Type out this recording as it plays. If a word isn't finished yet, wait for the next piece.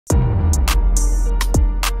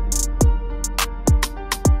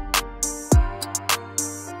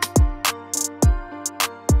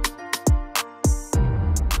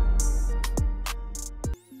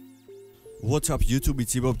What's up YouTube,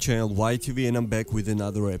 it's hip hop channel YTV and I'm back with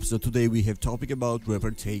another episode. Today we have topic about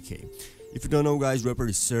rapper Tay-K. If you don't know guys, rapper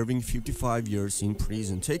is serving 55 years in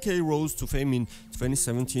prison. Tay-K rose to fame in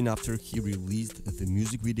 2017 after he released the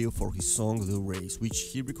music video for his song The Race, which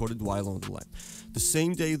he recorded while on the lam. The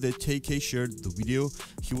same day that Tay-K shared the video,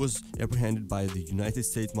 he was apprehended by the United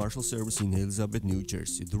States Marshal Service in Elizabeth, New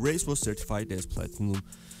Jersey. The Race was certified as platinum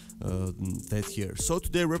that year. So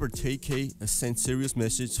today rapper Tay-K sent serious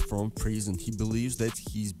message from prison. He believes that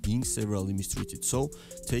he's being severely mistreated. So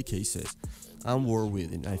Tay-K says, "I'm war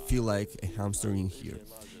within. I feel like a hamster in here."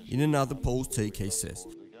 In another post, Tay-K says,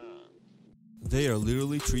 "They are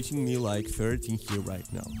literally treating me like ferret in here right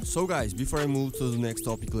now." So guys, before I move to the next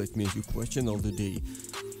topic, let me ask you a question of the day.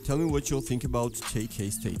 Tell me what you'll think about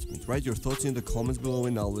Tay-K's statement. Write your thoughts in the comments below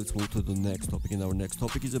and now let's move to the next topic. And our next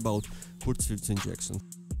topic is about 50 Jackson.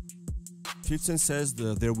 50 says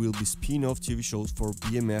that there will be spin-off TV shows for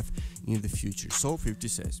BMF in the future. So 50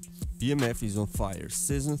 says, BMF is on fire.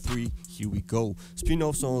 Season 3, here we go.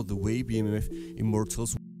 Spin-offs on the way. BMF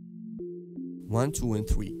Immortals 1, 2 and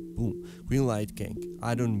 3. Boom. Green Light Gang.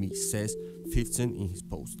 I don't miss, says 50 in his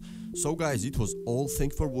post. So guys, it was all.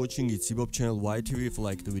 Thank you for watching. It's hip hop channel YTV. If you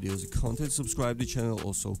like the videos and content, subscribe to the channel.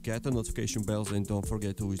 Also get the notification bells and don't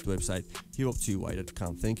forget to visit the website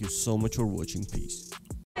hiphopty.com. Thank you so much for watching. Peace.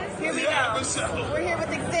 Here we go. We're here with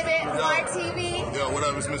Exhibit YTV. Yo, what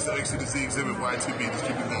up? It's Mr. X to the Z Exhibit YTV. Just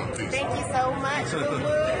keep it going, peace. Thank you so much.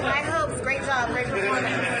 My hopes, great job, great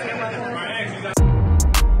performance. You're welcome.